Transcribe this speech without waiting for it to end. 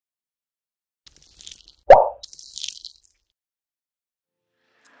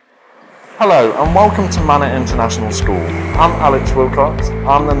Hello and welcome to Manor International School. I'm Alex Wilcox.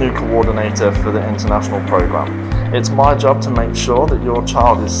 I'm the new coordinator for the international programme. It's my job to make sure that your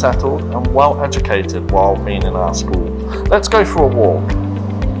child is settled and well educated while being in our school. Let's go for a walk.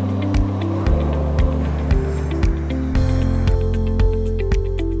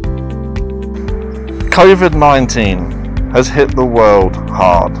 COVID-19 has hit the world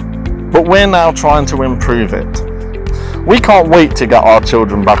hard, but we're now trying to improve it. We can't wait to get our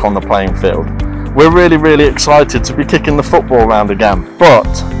children back on the playing field. We're really excited to be kicking the football around again, but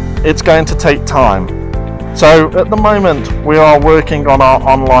it's going to take time. So at the moment we are working on our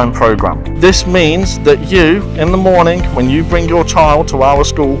online program. This means that you, in the morning when you bring your child to our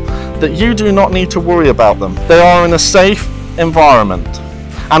school, that you do not need to worry about them. They are in a safe environment.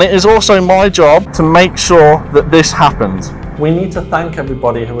 And it is also my job to make sure that this happens. We need to thank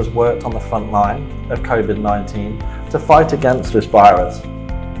everybody who has worked on the front line of COVID-19 to fight against this virus.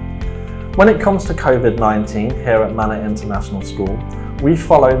 When it comes to COVID-19 here at Manor International School, we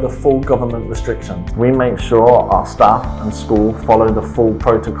follow the full government restrictions. We make sure our staff and school follow the full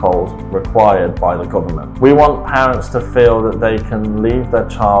protocols required by the government. We want parents to feel that they can leave their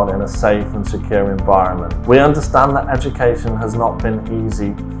child in a safe and secure environment. We understand that education has not been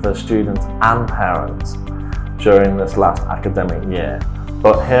easy for students and parents during this last academic year.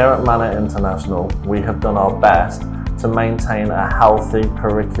 But here at Manor International, we have done our best to maintain a healthy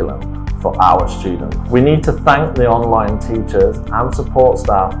curriculum for our students. We need to thank the online teachers and support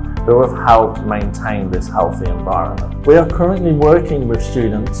staff who have helped maintain this healthy environment. We are currently working with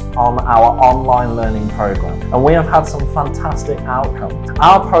students on our online learning program, and we have had some fantastic outcomes.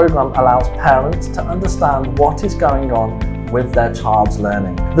 Our program allows parents to understand what is going on with their child's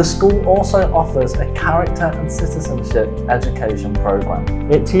learning. The school also offers a character and citizenship education program.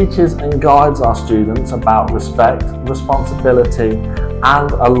 It teaches and guides our students about respect, responsibility,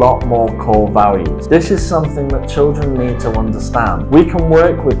 and a lot more core values. This is something that children need to understand. We can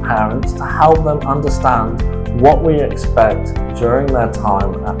work with parents to help them understand what we expect during their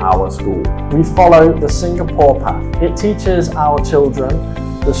time at our school. We follow the Singapore path. It teaches our children,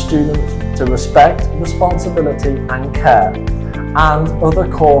 the students, to respect, responsibility and care, and other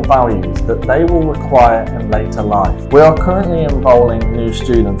core values that they will require in later life. We are currently enrolling new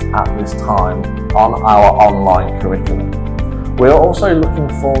students at this time on our online curriculum. We are also looking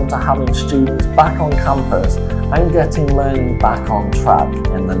forward to having students back on campus and getting learning back on track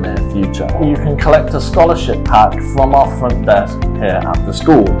in the near future. You can collect a scholarship pack from our front desk here at the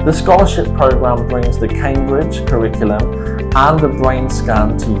school. The scholarship program brings the Cambridge curriculum and a brain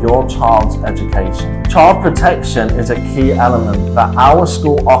scan to your child's education. Child protection is a key element that our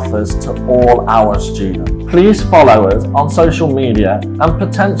school offers to all our students. Please follow us on social media and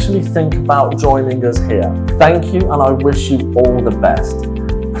potentially think about joining us here. Thank you, and I wish you all the best.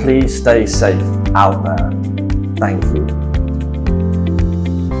 Please stay safe out there. Thank you.